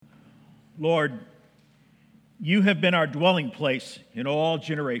Lord, you have been our dwelling place in all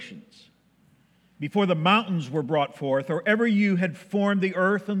generations. Before the mountains were brought forth, or ever you had formed the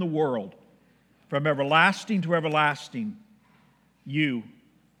earth and the world, from everlasting to everlasting, you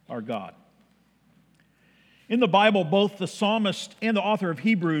are God. In the Bible, both the psalmist and the author of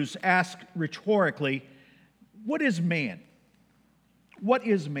Hebrews ask rhetorically, what is man? What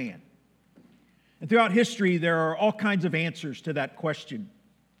is man? And throughout history, there are all kinds of answers to that question.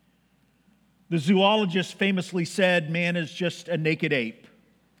 The zoologist famously said, man is just a naked ape.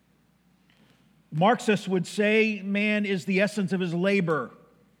 Marxists would say man is the essence of his labor.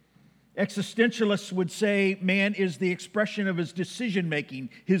 Existentialists would say man is the expression of his decision-making,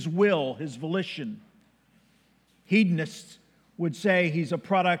 his will, his volition. Hedonists would say he's a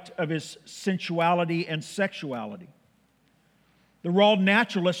product of his sensuality and sexuality. The raw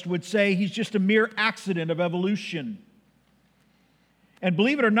naturalist would say he's just a mere accident of evolution. And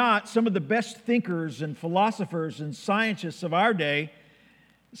believe it or not, some of the best thinkers and philosophers and scientists of our day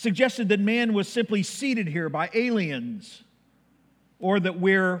suggested that man was simply seeded here by aliens, or that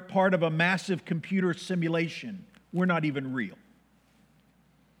we're part of a massive computer simulation. We're not even real.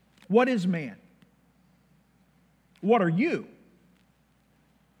 What is man? What are you?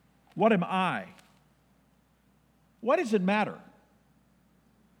 What am I? Why does it matter?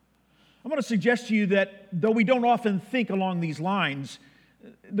 I'm going to suggest to you that though we don't often think along these lines,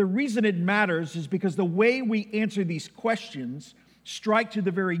 the reason it matters is because the way we answer these questions strike to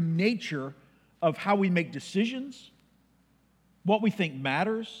the very nature of how we make decisions, what we think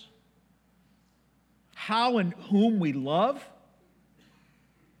matters, how and whom we love,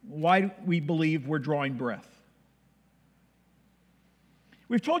 why we believe we're drawing breath.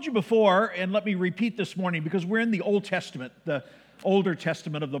 We've told you before, and let me repeat this morning, because we're in the Old Testament, the older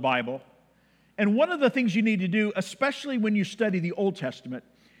testament of the Bible. And one of the things you need to do, especially when you study the Old Testament,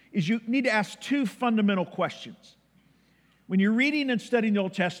 is you need to ask two fundamental questions. When you're reading and studying the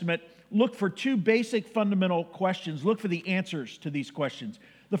Old Testament, look for two basic fundamental questions. Look for the answers to these questions.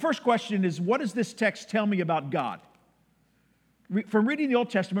 The first question is, what does this text tell me about God? From reading the Old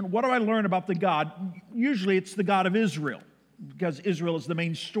Testament, what do I learn about the God? Usually it's the God of Israel, because Israel is the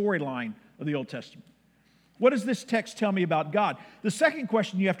main storyline of the Old Testament. What does this text tell me about God? The second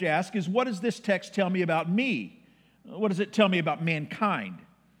question you have to ask is, what does this text tell me about me? What does it tell me about mankind?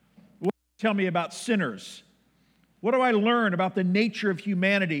 What does it tell me about sinners? What do I learn about the nature of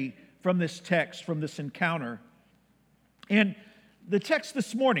humanity from this text, from this encounter? And the text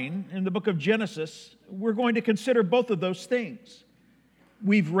this morning in the book of Genesis, we're going to consider both of those things.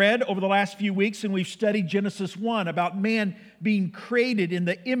 We've read over the last few weeks and we've studied Genesis 1 about man being created in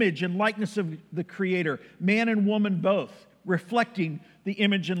the image and likeness of the Creator, man and woman both, reflecting the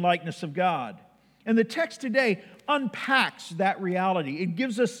image and likeness of God. And the text today unpacks that reality. It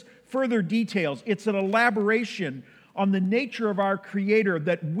gives us further details. It's an elaboration on the nature of our Creator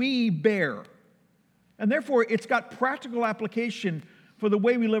that we bear. And therefore, it's got practical application for the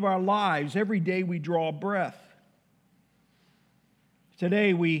way we live our lives every day we draw a breath.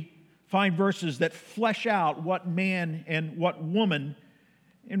 Today we find verses that flesh out what man and what woman,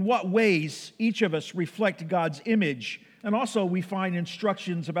 in what ways each of us reflect God's image. And also we find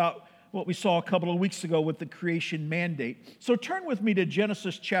instructions about what we saw a couple of weeks ago with the creation mandate. So turn with me to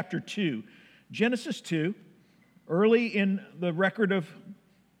Genesis chapter 2. Genesis 2, early in the record of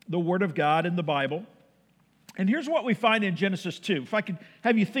the Word of God in the Bible. And here's what we find in Genesis 2. If I could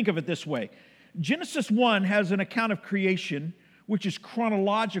have you think of it this way. Genesis 1 has an account of creation which is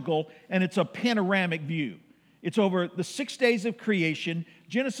chronological, and it's a panoramic view. It's over the 6 days of creation.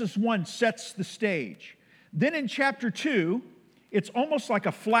 Genesis 1 sets the stage. Then in chapter 2, it's almost like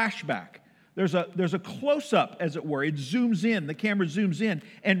a flashback. There's a close-up, as it were. It zooms in, the camera zooms in,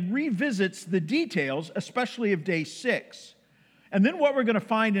 and revisits the details, especially of day 6. And then what we're going to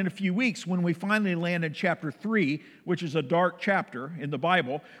find in a few weeks when we finally land in chapter 3, which is a dark chapter in the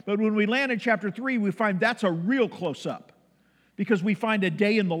Bible, but when we land in chapter 3, we find that's a real close-up, because we find a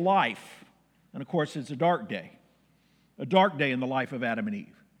day in the life. And of course, it's a dark day in the life of Adam and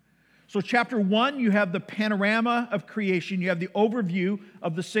Eve. So chapter 1, you have the panorama of creation. You have the overview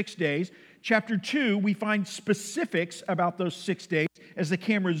of the 6 days. Chapter 2, we find specifics about those 6 days as the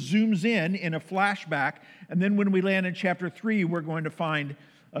camera zooms in a flashback. And then when we land in chapter 3, we're going to find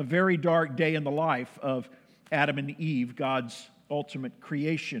a very dark day in the life of Adam and Eve, God's ultimate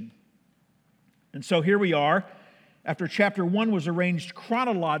creation. And so here we are. After chapter 1 was arranged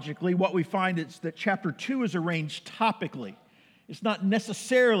chronologically, what we find is that chapter 2 is arranged topically. It's not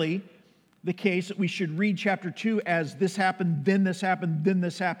necessarily the case that we should read chapter 2 as this happened, then this happened, then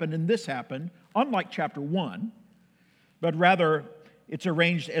this happened, and this happened, unlike chapter 1, but rather It's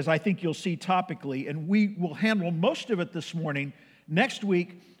arranged, as I think you'll see, topically, and we will handle most of it this morning. Next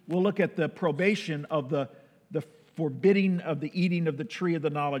week, we'll look at the probation of the forbidding of the eating of the tree of the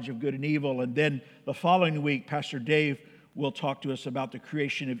knowledge of good and evil. And then the following week, Pastor Dave will talk to us about the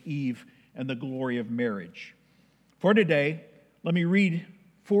creation of Eve and the glory of marriage. For today, let me read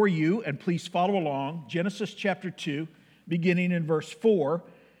for you, and please follow along, Genesis chapter 2, beginning in verse 4,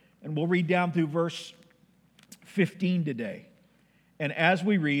 and we'll read down through verse 15 today. And as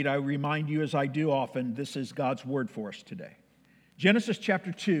we read, I remind you, as I do often, this is God's word for us today. Genesis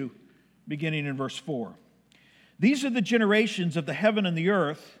chapter 2, beginning in verse 4. These are the generations of the heaven and the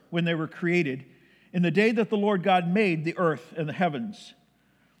earth when they were created, in the day that the Lord God made the earth and the heavens.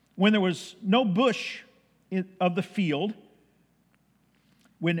 When there was no bush of the field,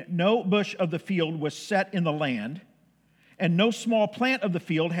 when no bush of the field was set in the land, and no small plant of the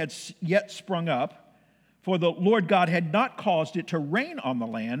field had yet sprung up, for the Lord God had not caused it to rain on the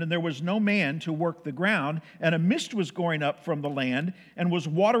land, and there was no man to work the ground, and a mist was going up from the land, and was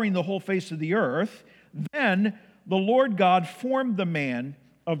watering the whole face of the earth. Then the Lord God formed the man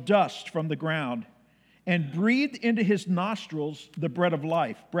of dust from the ground, and breathed into his nostrils the breath of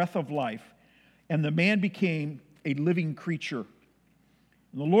life, and the man became a living creature.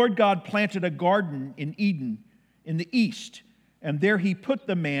 And the Lord God planted a garden in Eden in the east, and there he put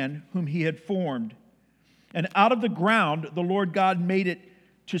the man whom he had formed. And out of the ground the Lord God made it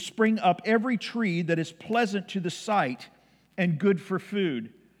to spring up every tree that is pleasant to the sight and good for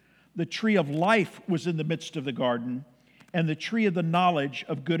food. The tree of life was in the midst of the garden, and the tree of the knowledge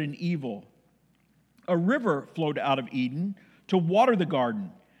of good and evil. A river flowed out of Eden to water the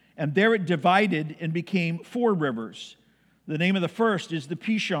garden, and there it divided and became 4 rivers. The name of the first is the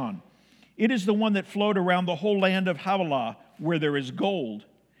Pishon. It is the one that flowed around the whole land of Havilah, where there is gold.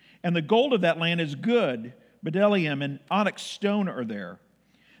 And the gold of that land is good. Bdellium and onyx stone are there.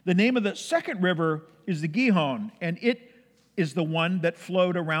 The name of the second river is the Gihon, and it is the one that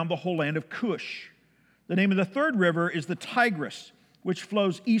flowed around the whole land of Cush. The name of the third river is the Tigris, which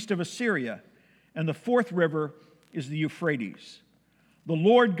flows east of Assyria. And the fourth river is the Euphrates. The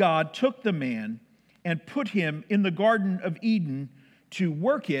Lord God took the man and put him in the Garden of Eden to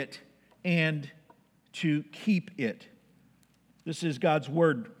work it and to keep it. This is God's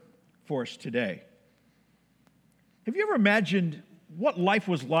word for us today. Have you ever imagined what life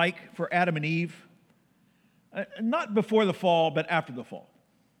was like for Adam and Eve? Not before the fall, but after the fall.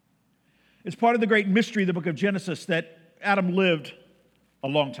 It's part of the great mystery of the book of Genesis that Adam lived a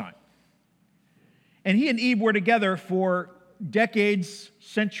long time. And he and Eve were together for decades,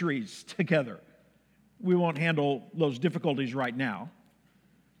 centuries together. We won't handle those difficulties right now.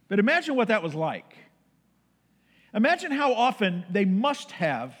 But imagine what that was like. Imagine how often they must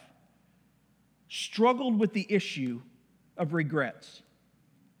have struggled with the issue of regrets.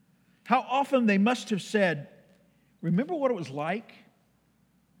 How often they must have said, remember what it was like?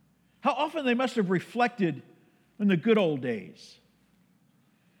 How often they must have reflected on the good old days.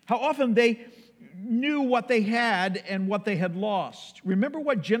 How often they knew what they had and what they had lost. Remember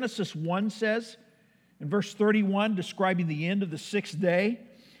what Genesis 1 says in verse 31, describing the end of the 6th day?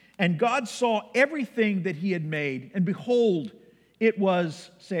 And God saw everything that he had made, and behold, it was,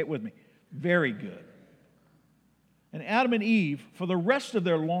 say it with me, very good. And Adam and Eve, for the rest of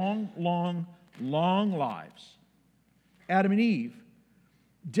their long lives, Adam and Eve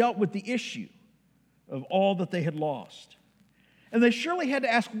dealt with the issue of all that they had lost. And they surely had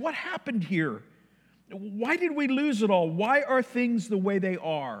to ask, what happened here? Why did we lose it all? Why are things the way they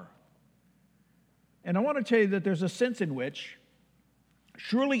are? And I want to tell you that there's a sense in which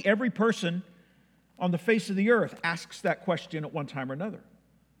surely every person on the face of the earth asks that question at one time or another.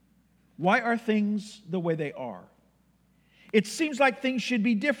 Why are things the way they are? It seems like things should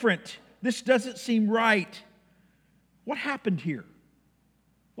be different. This doesn't seem right. What happened here?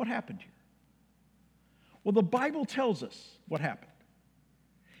 What happened here? Well, the Bible tells us what happened.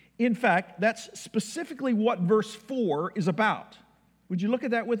 In fact, that's specifically what verse 4 is about. Would you look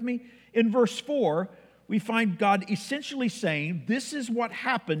at that with me? In verse 4, we find God essentially saying, this is what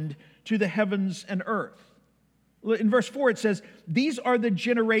happened to the heavens and earth. In verse 4, it says, these are the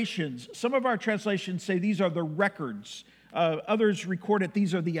generations. Some of our translations say these are the records. Others record it,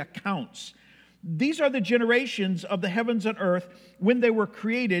 these are the accounts. These are the generations of the heavens and earth when they were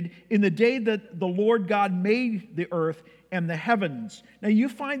created in the day that the Lord God made the earth and the heavens. Now you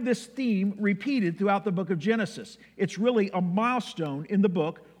find this theme repeated throughout the book of Genesis. It's really a milestone in the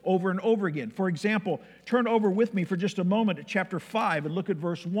book over and over again. For example, turn over with me for just a moment to chapter 5 and look at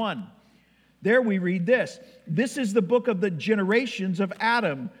verse 1. There we read this. This is the book of the generations of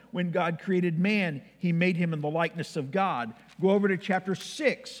Adam. When God created man, he made him in the likeness of God. Go over to chapter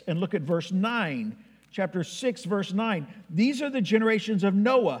 6 and look at verse 9. Chapter 6, verse 9. These are the generations of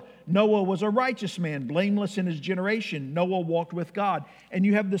Noah. Noah was a righteous man, blameless in his generation. Noah walked with God. And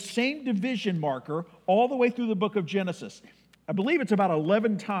you have the same division marker all the way through the book of Genesis. I believe it's about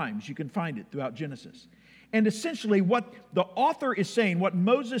 11 times you can find it throughout Genesis. And essentially what the author is saying, what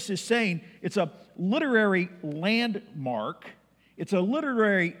Moses is saying, it's a literary landmark. It's a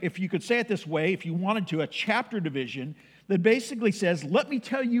literary, if you could say it this way, if you wanted to, a chapter division that basically says, let me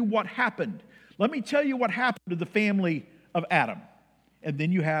tell you what happened. Let me tell you what happened to the family of Adam. And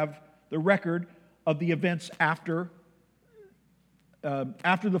then you have the record of the events after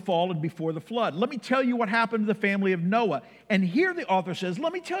the fall and before the flood. Let me tell you what happened to the family of Noah. And here the author says,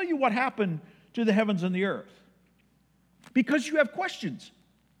 let me tell you what happened to the heavens and the earth. Because you have questions.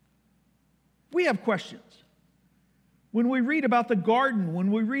 We have questions. When we read about the garden,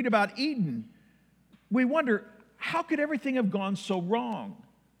 when we read about Eden, we wonder, how could everything have gone so wrong?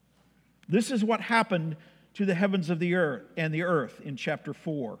 This is what happened to the heavens of the earth and the earth in chapter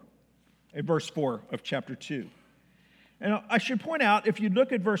 4, verse 4 of chapter 2. And I should point out, if you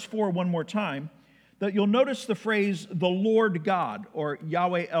look at verse 4 one more time, that you'll notice the phrase, the Lord God, or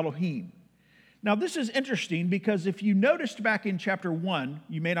Yahweh Elohim. Now, this is interesting because if you noticed back in chapter 1,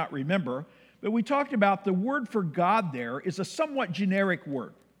 you may not remember, but we talked about the word for God there is a somewhat generic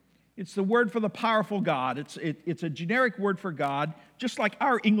word. It's the word for the powerful God. It's a generic word for God, just like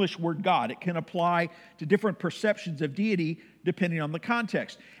our English word God. It can apply to different perceptions of deity depending on the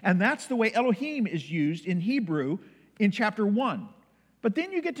context. And that's the way Elohim is used in Hebrew in chapter 1. But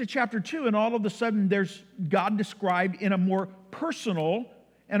then you get to chapter 2, and all of a sudden there's God described in a more personal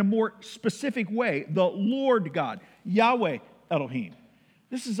and a more specific way, the Lord God, Yahweh Elohim.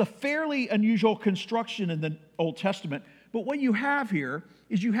 This is a fairly unusual construction in the Old Testament, but what you have here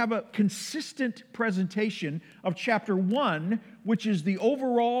is you have a consistent presentation of chapter 1, which is the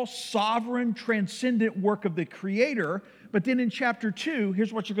overall sovereign, transcendent work of the Creator. But then in chapter 2,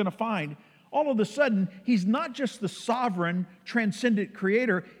 here's what you're going to find. All of a sudden, he's not just the sovereign, transcendent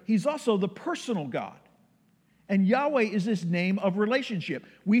Creator, he's also the personal God. And Yahweh is this name of relationship.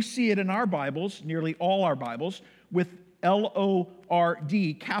 We see it in our Bibles, nearly all our Bibles, with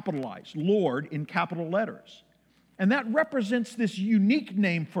L-O-R-D capitalized, Lord in capital letters. And that represents this unique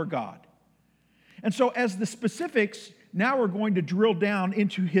name for God. And so as the specifics now are going to drill down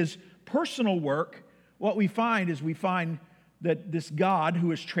into his personal work, what we find is that this God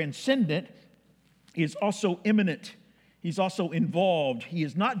who is transcendent is also immanent. He's also involved. He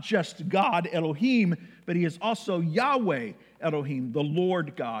is not just God, Elohim, but he is also Yahweh Elohim, the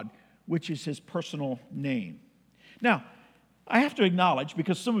Lord God, which is his personal name. Now, I have to acknowledge,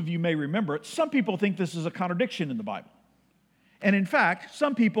 because some of you may remember it, some people think this is a contradiction in the Bible. And in fact,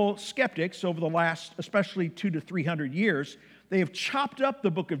 some people, skeptics, over the last especially 200 to 300 years, they have chopped up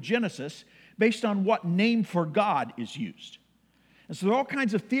the book of Genesis based on what name for God is used. And so there are all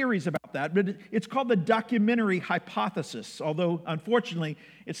kinds of theories about that, but it's called the documentary hypothesis, although unfortunately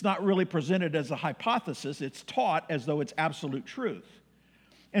it's not really presented as a hypothesis, it's taught as though it's absolute truth.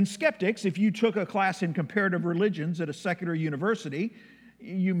 And skeptics, if you took a class in comparative religions at a secular university,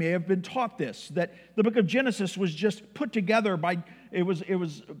 you may have been taught this, that the book of Genesis was just put together by, it was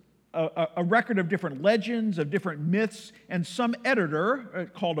a record of different legends, of different myths, and some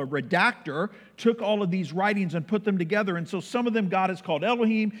editor, called a redactor, took all of these writings and put them together. And so some of them God is called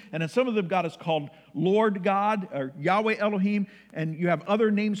Elohim, and then some of them God is called Lord God, or Yahweh Elohim, and you have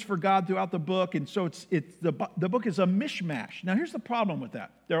other names for God throughout the book, and so the book is a mishmash. Now here's the problem with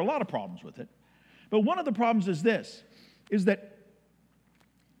that. There are a lot of problems with it. But one of the problems is this, is that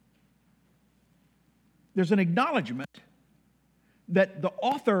there's an acknowledgement that the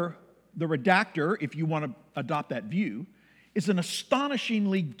author, the redactor, if you want to adopt that view, is an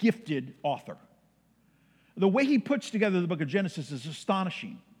astonishingly gifted author. The way he puts together the book of Genesis is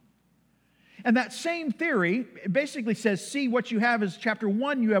astonishing. And that same theory basically says, see, what you have is chapter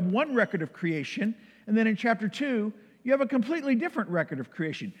 1, you have one record of creation, and then in chapter 2, you have a completely different record of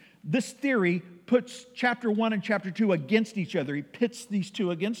creation. This theory puts chapter 1 and chapter 2 against each other. He pits these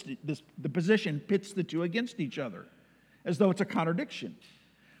two against the position pits the two against each other, as though it's a contradiction.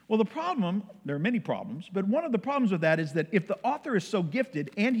 Well, the problem, there are many problems, but one of the problems with that is that if the author is so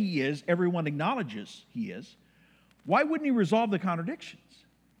gifted, and he is, everyone acknowledges he is, why wouldn't he resolve the contradictions?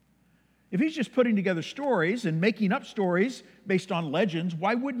 If he's just putting together stories and making up stories based on legends,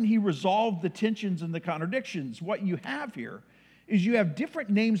 why wouldn't he resolve the tensions and the contradictions? What you have here is you have different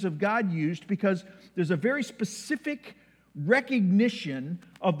names of God used because there's a very specific recognition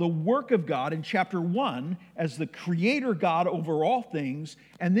of the work of God in chapter 1 as the creator God over all things.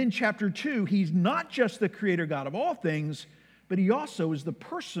 And then chapter 2, he's not just the creator God of all things, but he also is the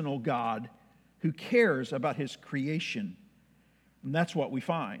personal God who cares about his creation. And that's what we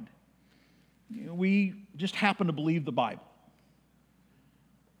find. We just happen to believe the Bible.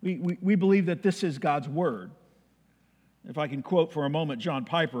 We believe that this is God's word. If I can quote for a moment John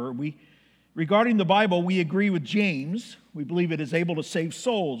Piper, regarding the Bible, we agree with James. We believe it is able to save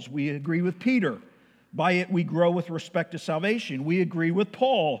souls. We agree with Peter. By it we grow with respect to salvation. We agree with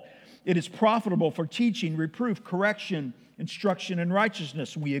Paul. It is profitable for teaching, reproof, correction, instruction in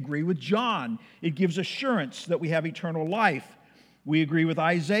righteousness. We agree with John. It gives assurance that we have eternal life. We agree with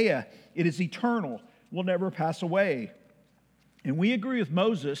Isaiah. It is eternal, will never pass away. And we agree with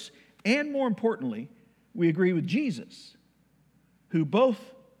Moses, and more importantly, we agree with Jesus, who both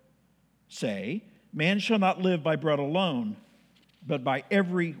say, man shall not live by bread alone, but by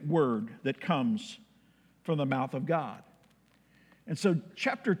every word that comes from the mouth of God. And so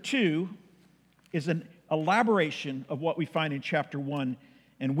chapter 2 is an elaboration of what we find in chapter 1,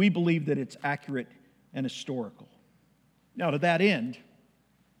 and we believe that it's accurate and historical. Now, to that end,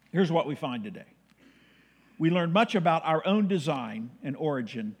 here's what we find today. We learn much about our own design and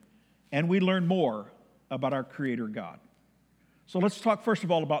origin, and we learn more about our Creator God. So let's talk first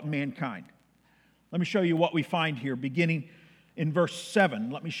of all about mankind. Let me show you what we find here, beginning in verse 7.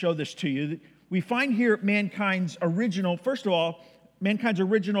 Let me show this to you. We find here mankind's original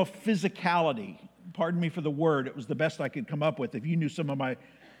physicality. Pardon me for the word, it was the best I could come up with. If you knew some of my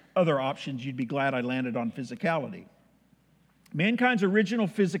other options, you'd be glad I landed on physicality. Mankind's original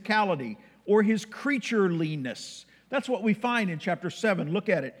physicality, or his creatureliness. That's what we find in chapter 7. Look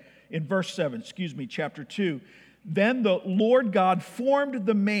at it in verse 7, chapter 2. Then the Lord God formed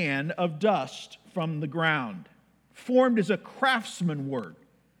the man of dust from the ground. Formed is a craftsman word.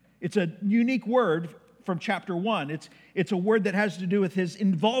 It's a unique word from chapter 1. It's a word that has to do with his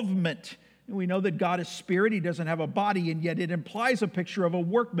involvement. And we know that God is spirit. He doesn't have a body, and yet it implies a picture of a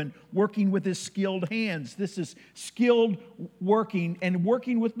workman working with his skilled hands. This is skilled working and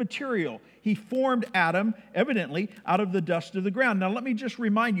working with material. He formed Adam, evidently, out of the dust of the ground. Now, let me just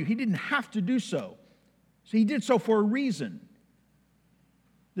remind you, he didn't have to do so. So he did so for a reason.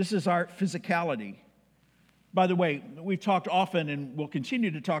 This is our physicality. By the way, we've talked often, and we'll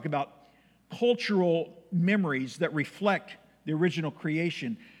continue to talk about cultural memories that reflect the original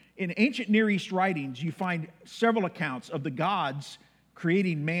creation. In ancient Near East writings, you find several accounts of the gods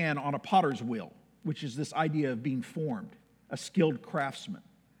creating man on a potter's wheel, which is this idea of being formed, a skilled craftsman.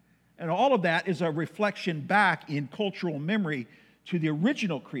 And all of that is a reflection back in cultural memory to the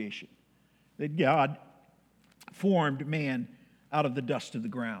original creation, that God formed man out of the dust of the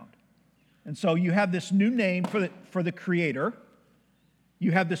ground. And so you have this new name for the Creator.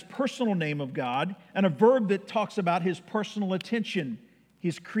 You have this personal name of God, and a verb that talks about his personal attention,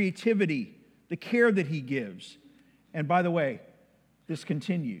 his creativity, the care that he gives. And by the way, this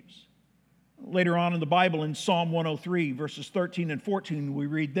continues. Later on in the Bible, in Psalm 103, verses 13 and 14, we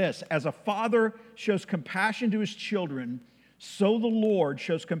read this: as a father shows compassion to his children, so the Lord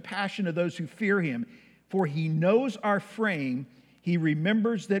shows compassion to those who fear him. For he knows our frame. He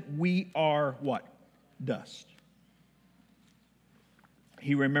remembers that we are what? Dust.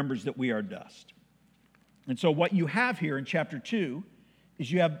 He remembers that we are dust. And so what you have here in chapter 2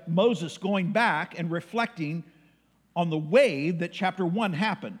 is you have Moses going back and reflecting on the way that chapter 1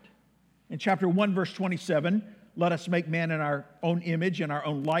 happened. In chapter 1, verse 27, let us make man in our own image and our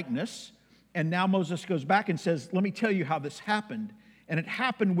own likeness. And now Moses goes back and says, let me tell you how this happened. And it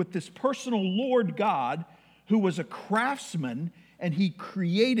happened with this personal Lord God who was a craftsman, and he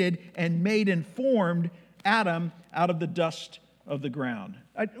created and made and formed Adam out of the dust of the ground.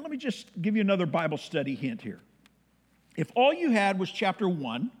 Let me just give you another Bible study hint here. If all you had was chapter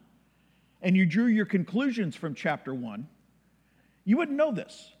 1, and you drew your conclusions from chapter 1, you wouldn't know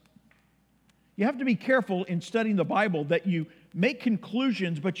this. You have to be careful in studying the Bible that you make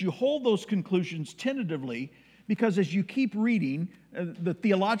conclusions, but you hold those conclusions tentatively, because as you keep reading, the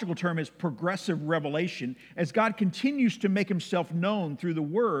theological term is progressive revelation. As God continues to make himself known through the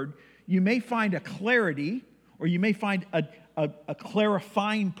Word, you may find a clarity, or you may find a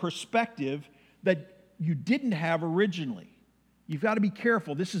clarifying perspective that you didn't have originally. You've got to be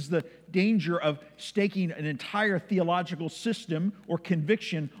careful. This is the danger of staking an entire theological system or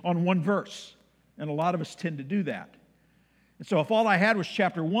conviction on one verse. And a lot of us tend to do that. And so if all I had was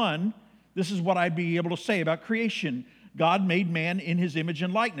chapter 1, this is what I'd be able to say about creation. God made man in his image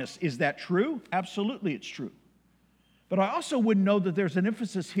and likeness. Is that true? Absolutely, it's true. But I also would know that there's an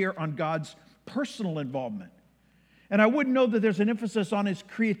emphasis here on God's personal involvement. And I would know that there's an emphasis on his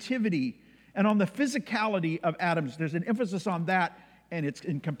creativity and on the physicality of Adam. There's an emphasis on that, and it's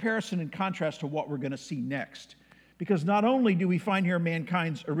in comparison and contrast to what we're going to see next. Because not only do we find here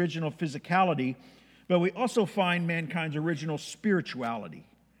mankind's original physicality, but we also find mankind's original spirituality,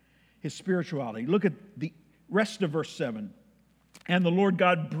 his spirituality. Look at the rest of verse 7. And the Lord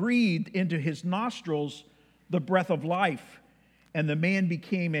God breathed into his nostrils the breath of life, and the man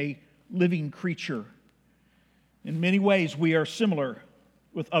became a living creature. In many ways, we are similar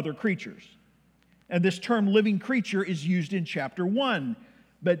with other creatures. And this term living creature is used in chapter 1,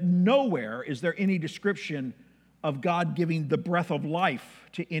 but nowhere is there any description of God giving the breath of life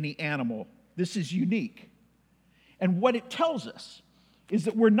to any animal. This is unique. And what it tells us is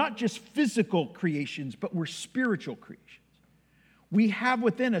that we're not just physical creations, but we're spiritual creations. We have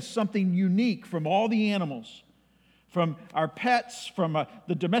within us something unique from all the animals, from our pets, from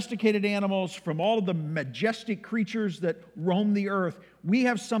the domesticated animals, from all of the majestic creatures that roam the earth. We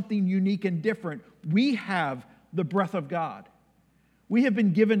have something unique and different. We have the breath of God. We have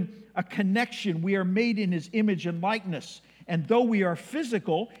been given a connection. We are made in his image and likeness. And though we are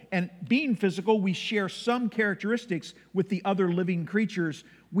physical, and being physical, we share some characteristics with the other living creatures.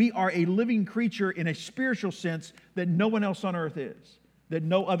 We are a living creature in a spiritual sense that no one else on earth is, that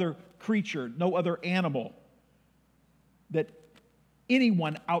no other creature, no other animal, that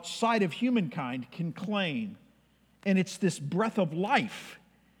anyone outside of humankind can claim. And it's this breath of life.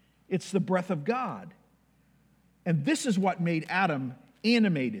 It's the breath of God. And this is what made Adam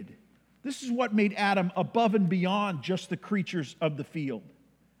animated. This is what made Adam above and beyond just the creatures of the field.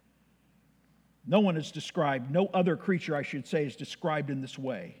 No one is described, no other creature, I should say, is described in this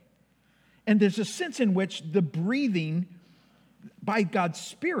way. And there's a sense in which the breathing by God's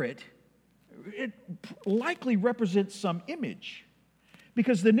Spirit, it likely represents some image.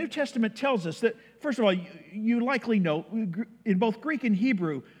 Because the New Testament tells us that, first of all, you likely know, in both Greek and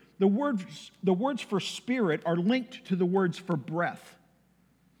Hebrew, the words for spirit are linked to the words for breath.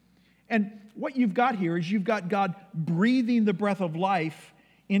 And what you've got here is you've got God breathing the breath of life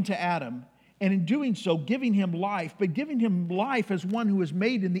into Adam, and in doing so, giving him life, but giving him life as one who is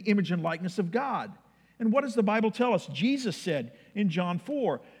made in the image and likeness of God. And what does the Bible tell us? Jesus said in John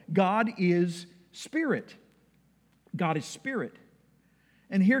 4, God is spirit. God is spirit.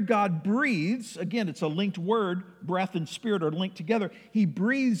 And here God breathes, again, it's a linked word, breath and spirit are linked together. He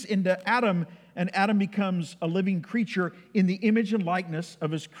breathes into Adam, and Adam becomes a living creature in the image and likeness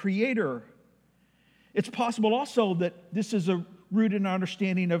of his Creator. It's possible also that this is a root in our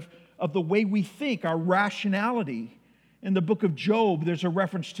understanding of the way we think, our rationality. In the book of Job, there's a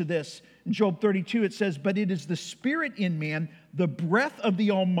reference to this. In Job 32, it says, "But it is the spirit in man, the breath of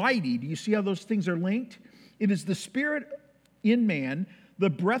the Almighty." Do you see how those things are linked? It is the spirit in man, the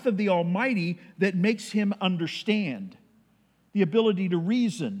breath of the Almighty, that makes him understand, the ability to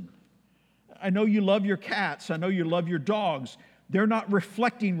reason. I know you love your cats. I know you love your dogs. They're not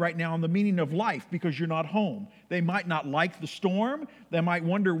reflecting right now on the meaning of life because you're not home. They might not like the storm. They might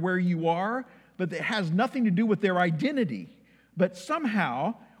wonder where you are, but it has nothing to do with their identity. But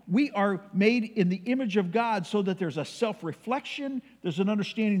somehow, we are made in the image of God so that there's a self-reflection, there's an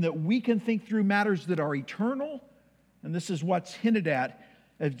understanding that we can think through matters that are eternal, and this is what's hinted at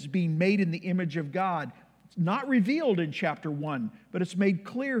as being made in the image of God. It's not revealed in chapter 1, but it's made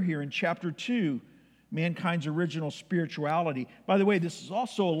clear here in chapter 2, mankind's original spirituality. By the way, this is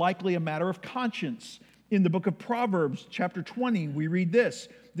also likely a matter of conscience. In the book of Proverbs, chapter 20, we read this: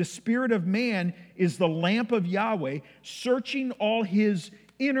 "The spirit of man is the lamp of Yahweh, searching all his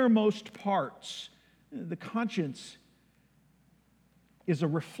innermost parts." The conscience is a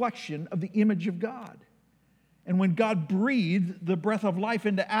reflection of the image of God. And when God breathed the breath of life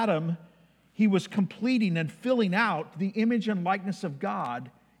into Adam, he was completing and filling out the image and likeness of God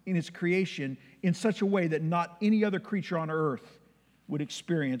in his creation in such a way that not any other creature on earth would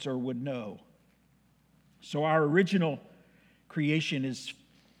experience or would know. So our original creation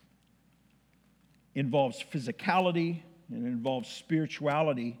involves physicality and it involves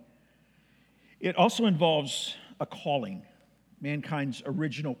spirituality. It also involves a calling, mankind's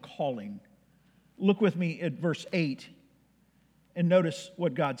original calling. Look with me at verse 8 and notice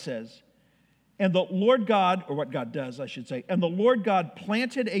what God says. "And the Lord God," or what God does, I should say, "and the Lord God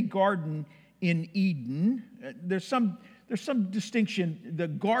planted a garden in Eden." There's some distinction. The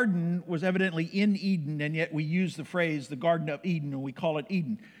garden was evidently in Eden, and yet we use the phrase the Garden of Eden, and we call it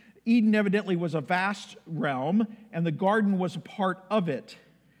Eden. Eden evidently was a vast realm, and the garden was a part of it.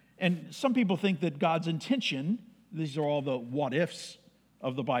 And some people think that God's intention, these are all the what-ifs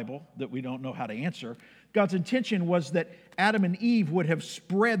of the Bible that we don't know how to answer, God's intention was that Adam and Eve would have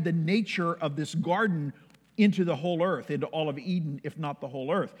spread the nature of this garden into the whole earth, into all of Eden, if not the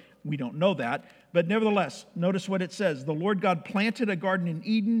whole earth. We don't know that. But nevertheless, notice what it says. The Lord God planted a garden in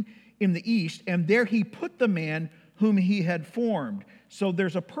Eden in the east, and there he put the man whom he had formed. So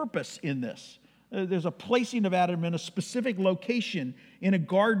there's a purpose in this. There's a placing of Adam in a specific location, in a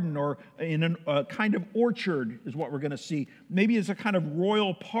garden or in a kind of orchard is what we're going to see. Maybe it's a kind of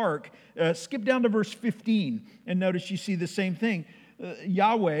royal park. Skip down to verse 15 and notice you see the same thing.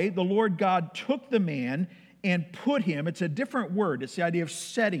 Yahweh, the Lord God, took the man and put him. It's a different word. It's the idea of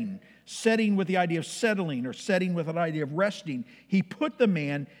setting. Setting with the idea of settling, or setting with an idea of resting. He put the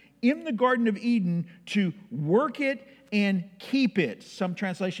man in the Garden of Eden to work it and keep it. Some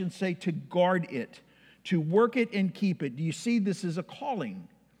translations say to guard it, to work it and keep it. Do you see this is a calling?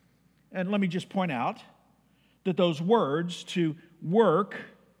 And let me just point out that those words, to work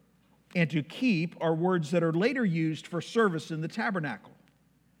and to keep, are words that are later used for service in the tabernacle.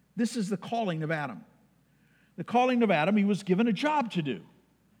 This is the calling of Adam. The calling of Adam, he was given a job to do.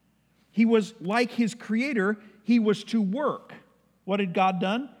 He was like his creator, he was to work. What had God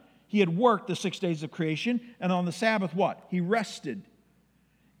done? He had worked the 6 days of creation, and on the Sabbath, what? He rested.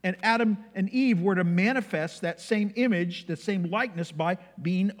 And Adam and Eve were to manifest that same image, the same likeness, by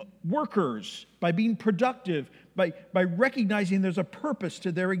being workers, by being productive, by recognizing there's a purpose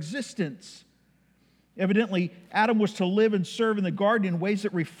to their existence. Evidently, Adam was to live and serve in the garden in ways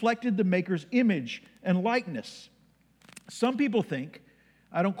that reflected the Maker's image and likeness. Some people think,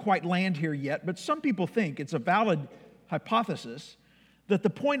 I don't quite land here yet, but some people think, it's a valid hypothesis, that the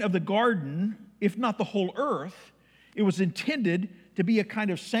point of the garden, if not the whole earth, it was intended to be a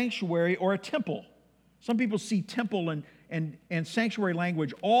kind of sanctuary or a temple. Some people see temple and sanctuary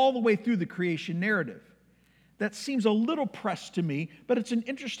language all the way through the creation narrative. That seems a little pressed to me, but it's an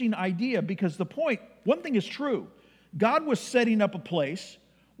interesting idea because the point, one thing is true. God was setting up a place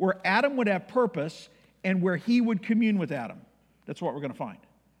where Adam would have purpose and where he would commune with Adam. That's what we're going to find.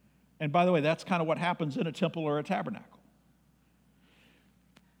 And by the way, that's kind of what happens in a temple or a tabernacle.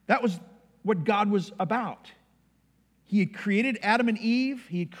 That was what God was about. He had created Adam and Eve.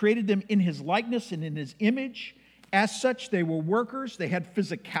 He had created them in his likeness and in his image. As such, they were workers. They had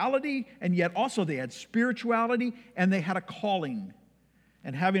physicality, and yet also they had spirituality, and they had a calling.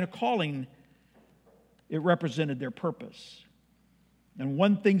 And having a calling, it represented their purpose. And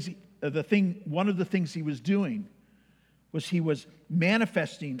one of the things he was doing was he was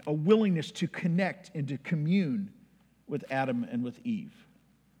manifesting a willingness to connect and to commune with Adam and with Eve.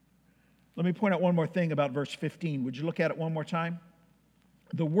 Let me point out one more thing about verse 15. Would you look at it one more time?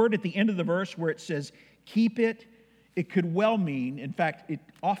 The word at the end of the verse where it says, keep it, it could well mean, in fact, it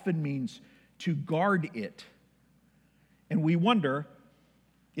often means to guard it. And we wonder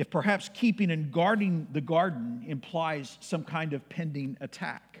if perhaps keeping and guarding the garden implies some kind of pending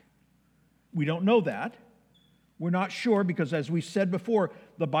attack. We don't know that. We're not sure because, as we said before,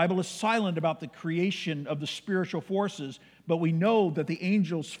 the Bible is silent about the creation of the spiritual forces, but we know that the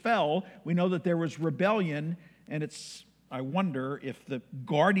angels fell. We know that there was rebellion, and I wonder if the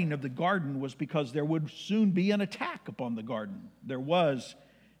guarding of the garden was because there would soon be an attack upon the garden. There was,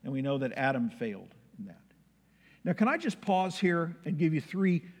 and we know that Adam failed in that. Now, can I just pause here and give you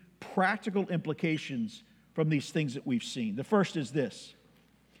 3 practical implications from these things that we've seen? The first is this: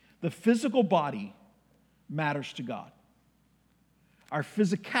 the physical body matters to God. Our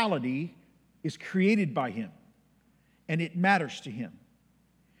physicality is created by him, and it matters to him.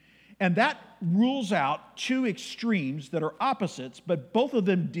 And that rules out 2 extremes that are opposites, but both of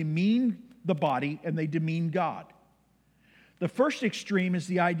them demean the body and they demean God. The first extreme is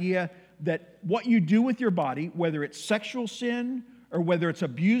the idea that what you do with your body, whether it's sexual sin or whether it's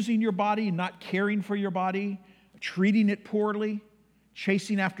abusing your body and not caring for your body, treating it poorly,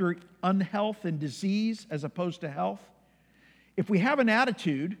 chasing after unhealth and disease as opposed to health. If we have an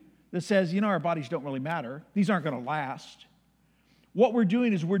attitude that says, our bodies don't really matter, these aren't going to last, what we're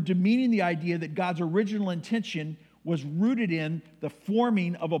doing is we're demeaning the idea that God's original intention was rooted in the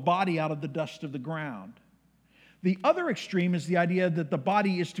forming of a body out of the dust of the ground. The other extreme is the idea that the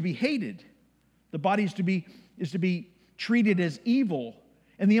body is to be hated. The body is to be treated as evil.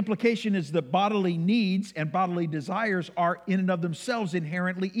 And the implication is that bodily needs and bodily desires are in and of themselves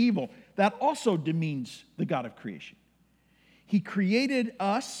inherently evil. That also demeans the God of creation. He created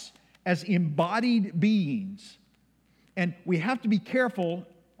us as embodied beings. And we have to be careful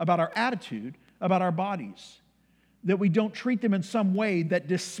about our attitude about our bodies, that we don't treat them in some way that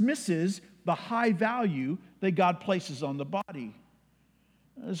dismisses the high value that God places on the body.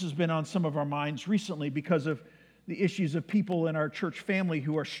 This has been on some of our minds recently because of the issues of people in our church family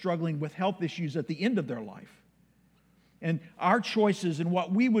who are struggling with health issues at the end of their life. and our choices and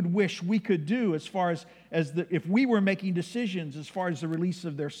what we would wish we could do as far as if we were making decisions as far as the release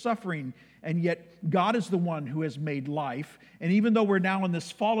of their suffering. And yet God is the one who has made life. And even though we're now in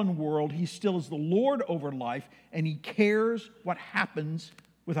this fallen world, he still is the Lord over life, and he cares what happens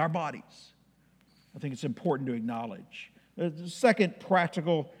with our bodies. I think it's important to acknowledge. The second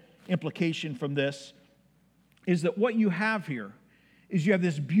practical implication from this is that what you have here is you have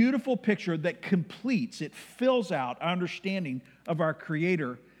this beautiful picture that completes, it fills out our understanding of our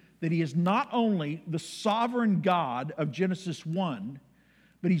Creator, that he is not only the sovereign God of Genesis 1,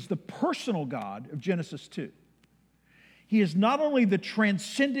 but he's the personal God of Genesis 2. He is not only the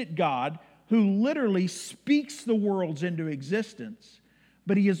transcendent God who literally speaks the worlds into existence,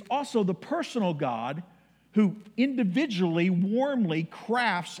 but he is also the personal God who individually, warmly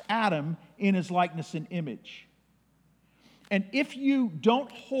crafts Adam in his likeness and image. And if you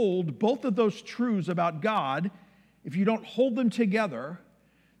don't hold both of those truths about God, if you don't hold them together,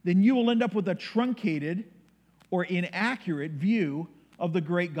 then you will end up with a truncated or inaccurate view of the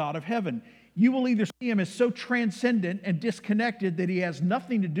great God of heaven. You will either see him as so transcendent and disconnected that he has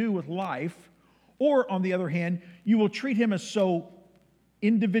nothing to do with life, or on the other hand, you will treat him as so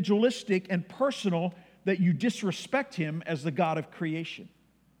individualistic and personal that you disrespect him as the God of creation.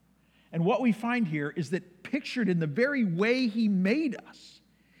 And what we find here is that pictured in the very way he made us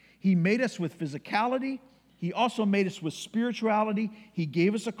with physicality. He also made us with spirituality. He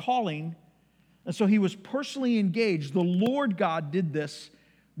gave us a calling. And so he was personally engaged. The Lord God did this,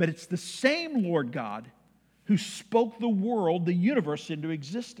 but it's the same Lord God who spoke the world, the universe, into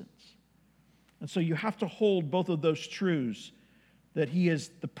existence. And so you have to hold both of those truths, that he is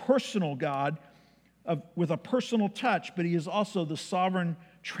the personal God with a personal touch, but he is also the sovereign,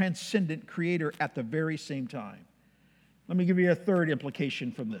 transcendent creator at the very same time. Let me give you a third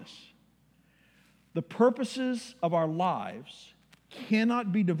implication from this. The purposes of our lives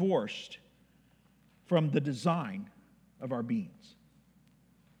cannot be divorced from the design of our beings.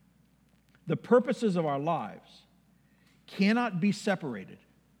 The purposes of our lives cannot be separated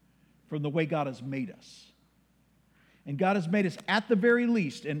from the way God has made us. And God has made us at the very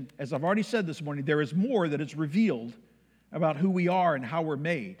least, and as I've already said this morning, there is more that is revealed about who we are and how we're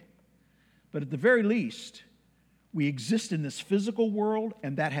made. But at the very least, we exist in this physical world,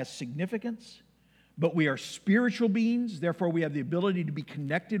 and that has significance. But we are spiritual beings, therefore we have the ability to be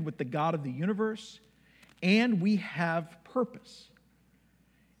connected with the God of the universe, and we have purpose.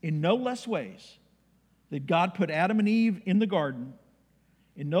 In no less ways that God put Adam and Eve in the garden,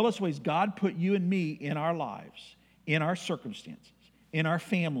 in no less ways God put you and me in our lives, in our circumstances, in our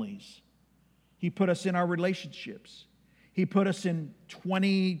families. He put us in our relationships. He put us in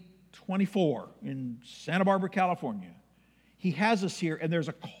 2024 in Santa Barbara, California. He has us here, and there's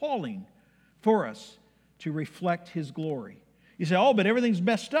a calling for us to reflect his glory. You say, oh, but everything's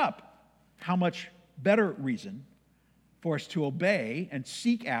messed up. How much better reason for us to obey and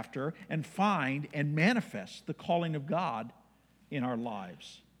seek after and find and manifest the calling of God in our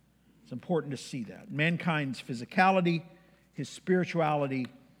lives. It's important to see that. Mankind's physicality, his spirituality,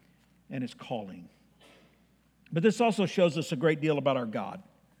 and his calling. But this also shows us a great deal about our God.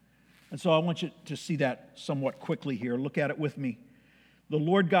 And so I want you to see that somewhat quickly here. Look at it with me. The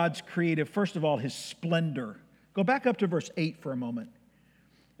Lord God's creative, first of all, his splendor. Go back up to verse 8 for a moment.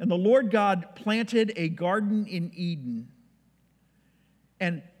 And the Lord God planted a garden in Eden.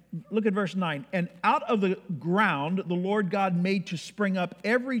 And look at verse 9. And out of the ground the Lord God made to spring up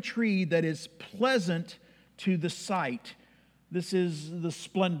every tree that is pleasant to the sight. This is the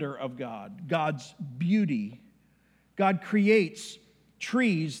splendor of God, God's beauty. God creates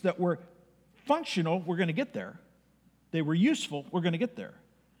trees that were functional. We're going to get there. They were useful. We're going to get there.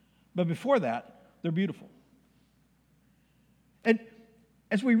 But before that, they're beautiful. And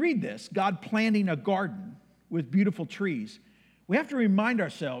as we read this, God planting a garden with beautiful trees, we have to remind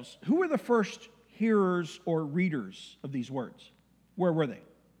ourselves, who were the first hearers or readers of these words? Where were they?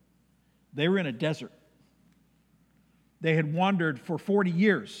 They were in a desert. They had wandered for 40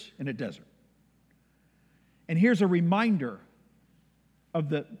 years in a desert. And here's a reminder of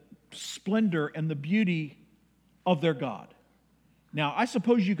the splendor and the beauty of their God. Now, I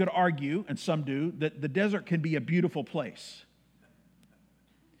suppose you could argue, and some do, that the desert can be a beautiful place.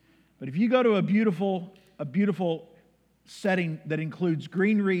 But if you go to a beautiful setting that includes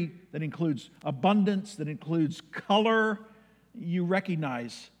greenery, that includes abundance, that includes color, you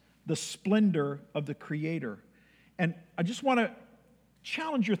recognize the splendor of the Creator. And I just want to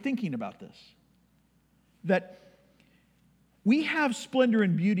challenge your thinking about this, that we have splendor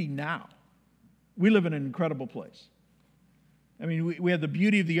and beauty now. We live in an incredible place. I mean, we have the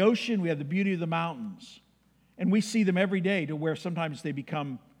beauty of the ocean, we have the beauty of the mountains. And we see them every day to where sometimes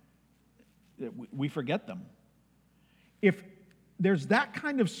we forget them. If there's that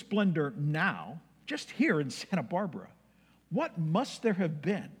kind of splendor now, just here in Santa Barbara, what must there have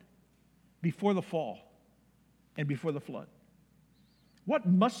been before the fall and before the flood? What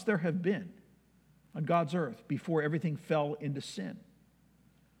must there have been on God's earth before everything fell into sin?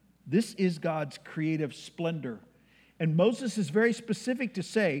 This is God's creative splendor. And Moses is very specific to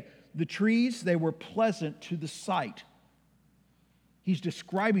say, the trees, they were pleasant to the sight. He's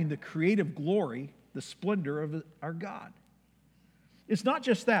describing the creative glory, the splendor of our God. It's not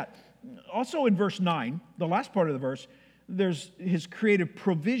just that. Also in verse 9, the last part of the verse, there's his creative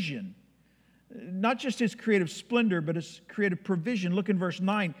provision. Not just his creative splendor, but his creative provision. Look in verse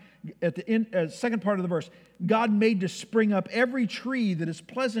 9, at the end, second part of the verse. God made to spring up every tree that is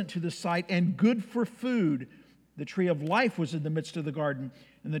pleasant to the sight and good for food. The tree of life was in the midst of the garden,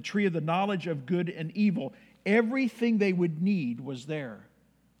 and the tree of the knowledge of good and evil. Everything they would need was there.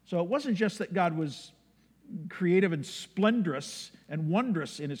 So it wasn't just that God was creative and splendorous and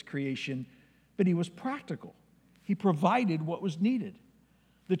wondrous in his creation, but he was practical. He provided what was needed.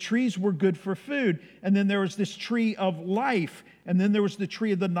 The trees were good for food, and then there was this tree of life, and then there was the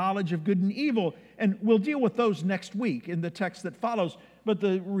tree of the knowledge of good and evil. And we'll deal with those next week in the text that follows. But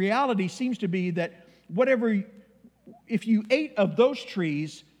the reality seems to be that if you ate of those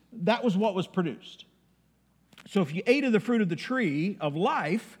trees, that was what was produced. So if you ate of the fruit of the tree of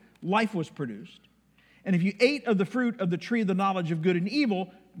life, life was produced. And if you ate of the fruit of the tree of the knowledge of good and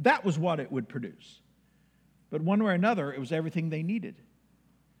evil, that was what it would produce. But one way or another, it was everything they needed.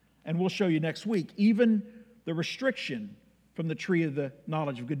 And we'll show you next week, even the restriction from the tree of the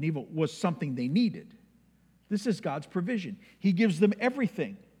knowledge of good and evil was something they needed. This is God's provision. He gives them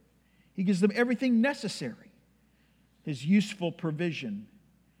everything. He gives them everything necessary. His useful provision.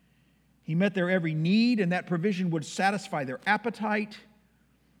 He met their every need, and that provision would satisfy their appetite.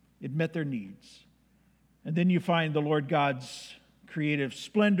 It met their needs. And then you find the Lord God's creative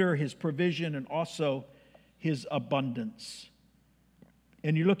splendor, his provision, and also his abundance.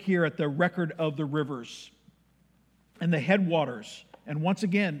 And you look here at the record of the rivers and the headwaters. And once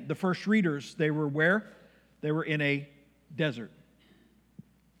again, the first readers, they were where? They were in a desert.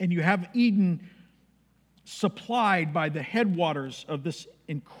 And you have Eden supplied by the headwaters of this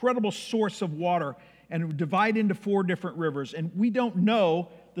incredible source of water, and it would divide into 4 different rivers. And we don't know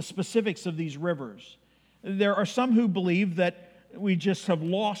the specifics of these rivers. There are some who believe that we just have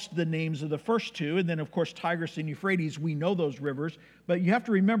lost the names of the first 2, and then, of course, Tigris and Euphrates, we know those rivers. But you have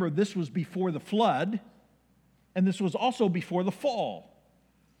to remember, this was before the flood, and this was also before the fall.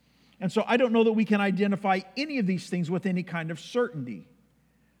 And so I don't know that we can identify any of these things with any kind of certainty.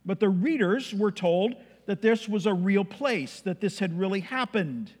 But the readers were told that this was a real place, that this had really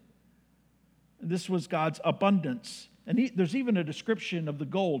happened. This was God's abundance. And there's even a description of the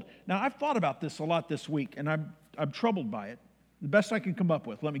gold. Now, I've thought about this a lot this week, and I'm troubled by it. The best I can come up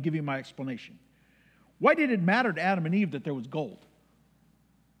with. Let me give you my explanation. Why did it matter to Adam and Eve that there was gold?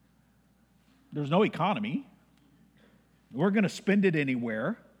 There's no economy. We're going to spend it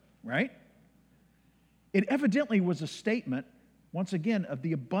anywhere, right? It evidently was a statement, once again, of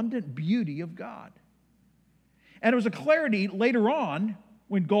the abundant beauty of God. And it was a clarity later on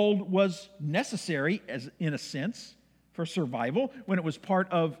when gold was necessary, as in a sense, for survival, when it was part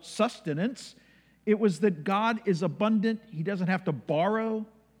of sustenance. It was that God is abundant. He doesn't have to borrow.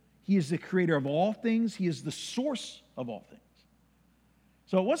 He is the creator of all things. He is the source of all things.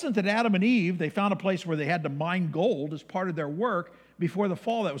 So it wasn't that Adam and Eve, they found a place where they had to mine gold as part of their work. Before the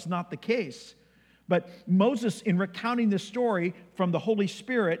fall, that was not the case. But Moses, in recounting this story from the Holy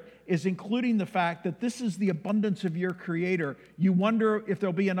Spirit, is including the fact that this is the abundance of your Creator. You wonder if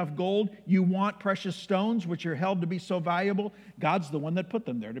there'll be enough gold. You want precious stones, which are held to be so valuable. God's the one that put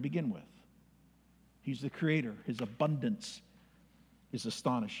them there to begin with. He's the Creator. His abundance is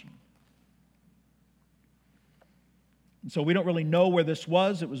astonishing. And so we don't really know where this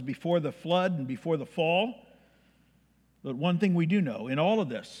was. It was before the flood and before the fall. But one thing we do know, in all of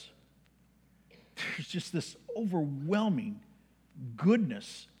this, there's just this overwhelming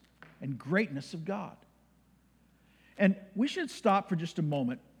goodness and greatness of God. And we should stop for just a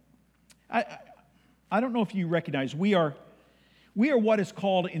moment. I don't know if you recognize, we are what is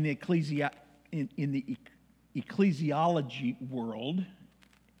called in the ecclesiology world,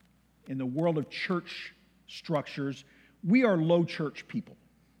 in the world of church structures, we are low church people.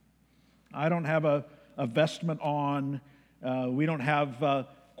 I don't have a vestment on. We don't have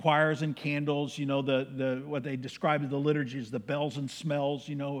choirs and candles. You know, the what they describe as the liturgy is the bells and smells,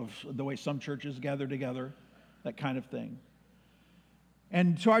 you know, of the way some churches gather together, that kind of thing.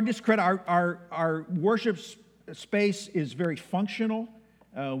 And to our discredit, our worship space is very functional.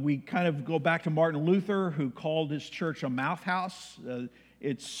 We kind of go back to Martin Luther, who called his church a mouth house.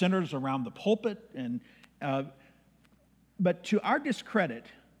 It centers around the pulpit. But to our discredit,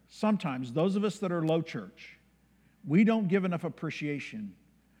 sometimes those of us that are low church, we don't give enough appreciation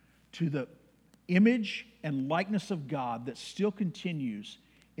to the image and likeness of God that still continues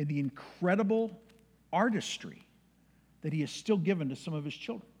in the incredible artistry that He has still given to some of His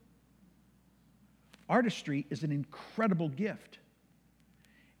children. Artistry is an incredible gift.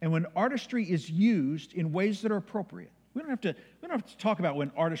 And when artistry is used in ways that are appropriate, we don't have to talk about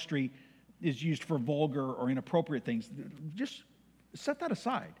when artistry is used for vulgar or inappropriate things. Just set that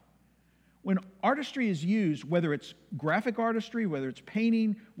aside. When artistry is used, whether it's graphic artistry, whether it's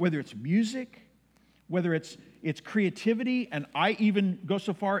painting, whether it's music, whether it's creativity, and I even go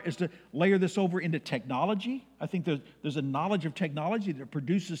so far as to layer this over into technology. I think there's a knowledge of technology that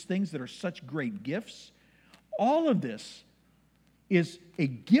produces things that are such great gifts. All of this is a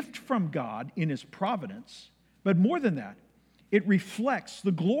gift from God in His providence, but more than that, it reflects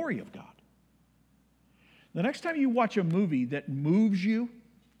the glory of God. The next time you watch a movie that moves you,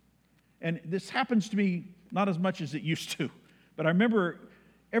 and this happens to me not as much as it used to, but I remember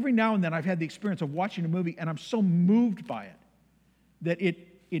every now and then I've had the experience of watching a movie and I'm so moved by it that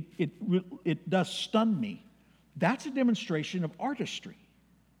it does stun me. That's a demonstration of artistry.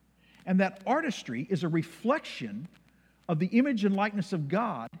 And that artistry is a reflection of the image and likeness of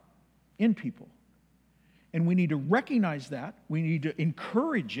God in people. And we need to recognize that. We need to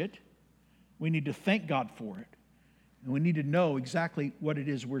encourage it. We need to thank God for it. And we need to know exactly what it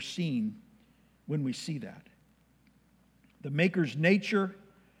is we're seeing when we see that. The Maker's nature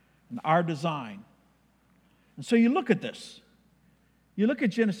and our design. And so you look at this. You look at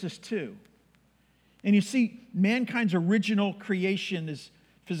Genesis 2. And you see mankind's original creation is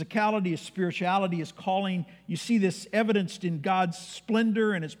physicality, His spirituality, His calling. You see this evidenced in God's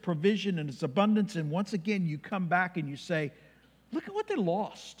splendor and His provision and His abundance. And once again, you come back and you say, look at what they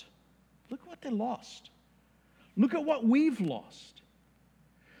lost. Look at what they lost. Look at what we've lost.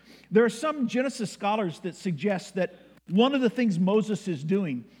 There are some Genesis scholars that suggest that one of the things Moses is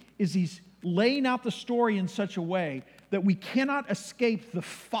doing is he's laying out the story in such a way that we cannot escape the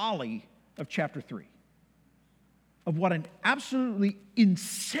folly of chapter 3. Of what an absolutely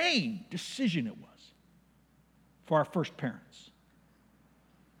insane decision it was for our first parents.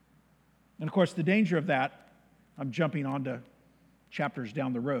 And of course, the danger of that, I'm jumping onto chapters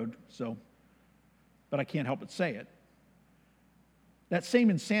down the road, but I can't help but say it. That same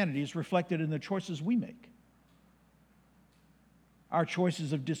insanity is reflected in the choices we make. Our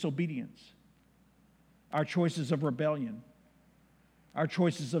choices of disobedience, our choices of rebellion, our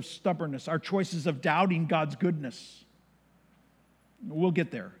choices of stubbornness, our choices of doubting God's goodness. We'll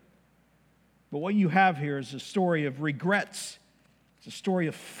get there. But what you have here is a story of regrets. It's a story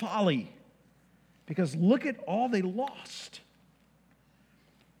of folly. Because look at all they lost.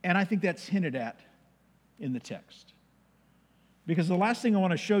 And I think that's hinted at in the text. Because the last thing I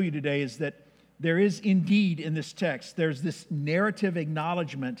want to show you today is that there is indeed in this text, there's this narrative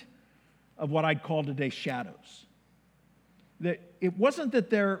acknowledgement of what I'd call today shadows. That it wasn't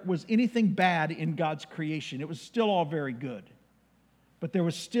that there was anything bad in God's creation. It was still all very good. But there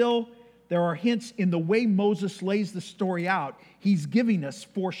are hints in the way Moses lays the story out. He's giving us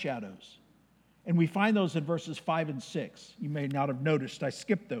foreshadows. And we find those in verses 5 and 6. You may not have noticed, I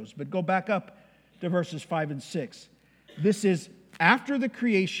skipped those, but go back up to verses 5 and 6. This is after the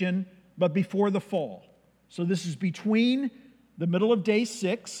creation, but before the fall. So this is between the middle of day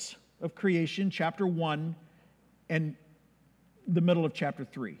 6 of creation, chapter 1, and the middle of chapter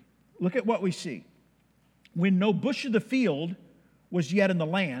 3. Look at what we see. When no bush of the field was yet in the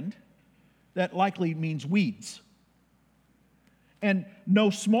land, that likely means weeds. And no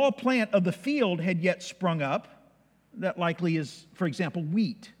small plant of the field had yet sprung up, that likely is, for example,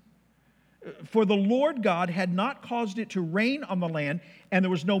 wheat. For the Lord God had not caused it to rain on the land, and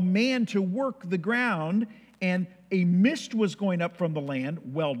there was no man to work the ground, and a mist was going up from the land,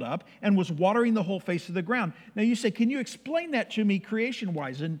 welled up, and was watering the whole face of the ground. Now you say, can you explain that to me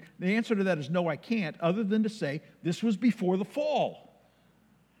creation-wise? And the answer to that is no, I can't, other than to say this was before the fall.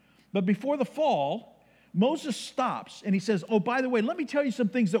 But before the fall, Moses stops and he says, oh, by the way, let me tell you some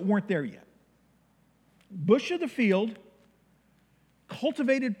things that weren't there yet. Bush of the field,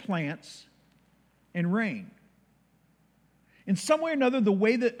 cultivated plants, and rain. In some way or another, the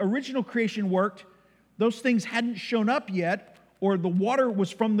way that original creation worked, those things hadn't shown up yet, or the water was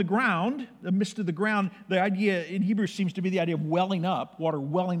from the ground, the mist of the ground. The idea in Hebrew seems to be the idea of welling up, water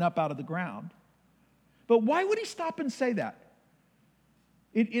welling up out of the ground. But why would he stop and say that?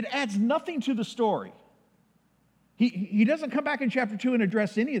 It adds nothing to the story. He doesn't come back in chapter 2 and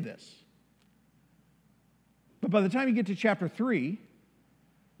address any of this. But by the time you get to chapter 3,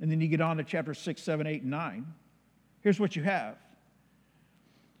 and then you get on to chapter 6, 7, 8, and 9, here's what you have.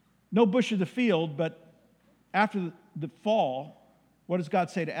 No bush of the field, but after the fall, what does God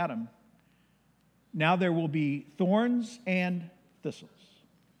say to Adam? Now there will be thorns and thistles.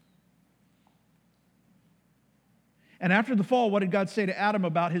 And after the fall, what did God say to Adam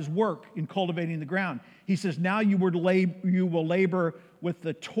about his work in cultivating the ground? He says, now you will labor with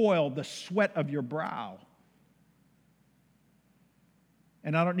the toil, the sweat of your brow.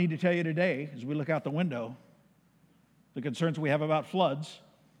 And I don't need to tell you today, as we look out the window, the concerns we have about floods.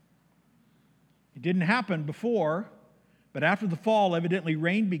 It didn't happen before, but after the fall, evidently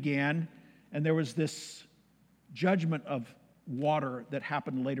rain began, and there was this judgment of water that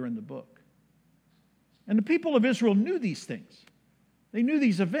happened later in the book. And the people of Israel knew these things. They knew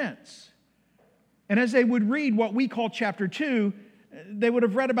these events. And as they would read what we call chapter 2, they would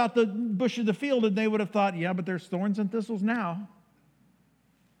have read about the bush of the field, and they would have thought, yeah, but there's thorns and thistles now.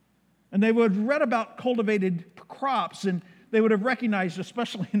 And they would have read about cultivated crops, and they would have recognized,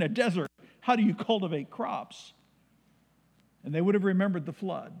 especially in a desert, how do you cultivate crops? And they would have remembered the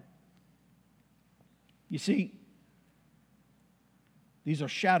flood. You see, these are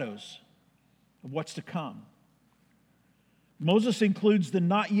shadows of what's to come. Moses includes the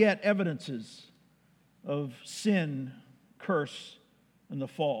not yet evidences of sin, curse, and the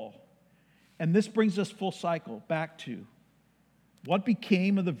fall. And this brings us full cycle back to what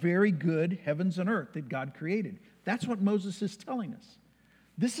became of the very good heavens and earth that God created. That's what Moses is telling us.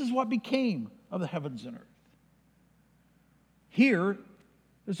 This is what became of the heavens and earth. Here,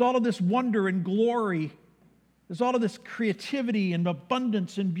 there's all of this wonder and glory. There's all of this creativity and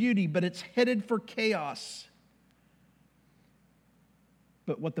abundance and beauty, but it's headed for chaos.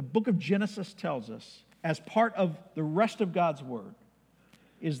 But what the book of Genesis tells us, as part of the rest of God's word,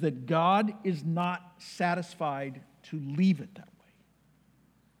 is that God is not satisfied to leave it that way.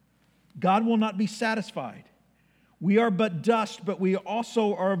 God will not be satisfied. We are but dust, but we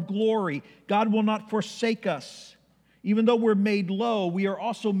also are of glory. God will not forsake us. Even though we're made low, we are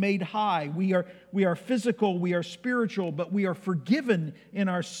also made high. We are physical, we are spiritual, but we are forgiven in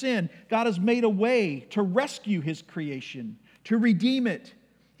our sin. God has made a way to rescue His creation, to redeem it.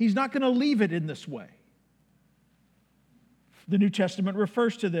 He's not going to leave it in this way. The New Testament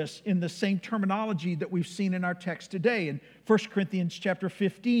refers to this in the same terminology that we've seen in our text today. In 1 Corinthians chapter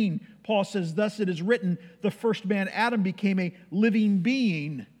 15, Paul says, thus it is written, the first man, Adam, became a living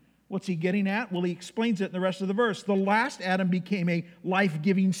being. What's he getting at? Well, he explains it in the rest of the verse. The last Adam became a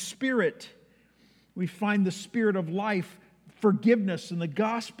life-giving spirit. We find the spirit of life, forgiveness, and the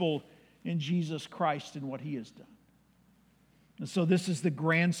gospel in Jesus Christ and what He has done. And so this is the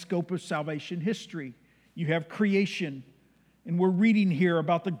grand scope of salvation history. You have creation, and we're reading here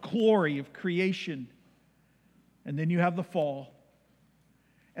about the glory of creation. And then you have the fall.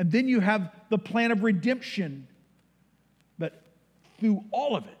 And then you have the plan of redemption. But through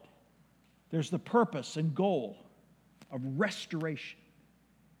all of it, there's the purpose and goal of restoration.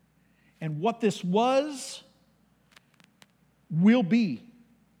 And what this was will be,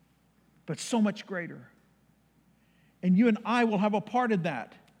 but so much greater. And you and I will have a part in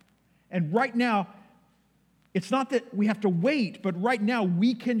that. And right now, it's not that we have to wait, but right now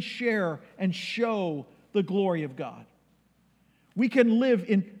we can share and show the glory of God. We can live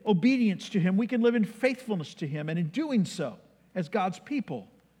in obedience to Him. We can live in faithfulness to Him. And in doing so, as God's people,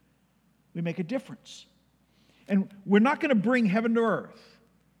 we make a difference. And we're not going to bring heaven to earth.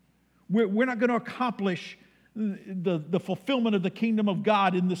 We're not going to accomplish the fulfillment of the kingdom of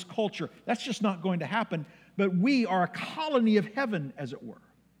God in this culture. That's just not going to happen. But we are a colony of heaven, as it were.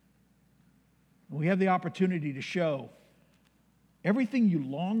 And we have the opportunity to show everything you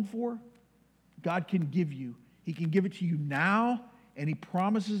long for, God can give you. He can give it to you now, and He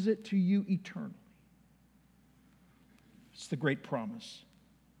promises it to you eternally. It's the great promise.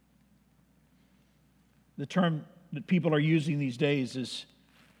 The term that people are using these days is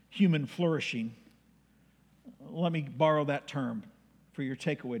human flourishing. Let me borrow that term for your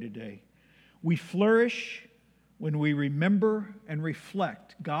takeaway today. We flourish when we remember and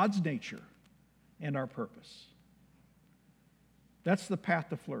reflect God's nature and our purpose. That's the path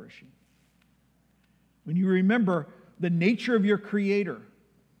to flourishing. When you remember the nature of your Creator,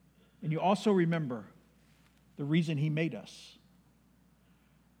 and you also remember the reason He made us.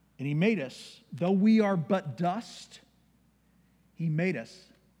 And He made us, though we are but dust, He made us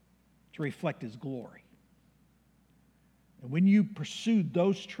to reflect His glory. And when you pursue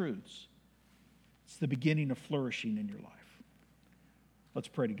those truths, it's the beginning of flourishing in your life. Let's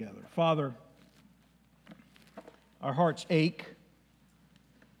pray together. Father, Our hearts ache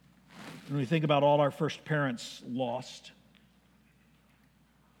when we think about all our first parents lost.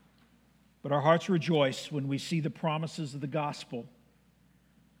 But our hearts rejoice when we see the promises of the gospel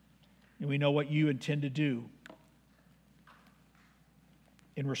and we know what you intend to do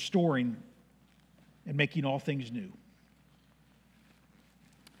in restoring and making all things new.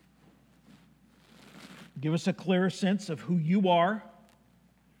 Give us a clearer sense of who you are,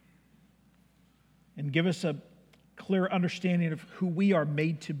 and give us a clear understanding of who we are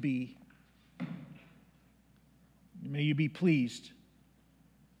made to be. May you be pleased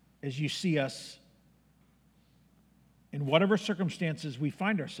as you see us in whatever circumstances we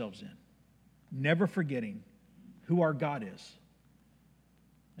find ourselves in, never forgetting who our God is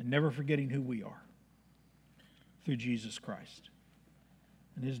and never forgetting who we are through Jesus Christ.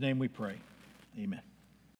 In His name we pray. Amen.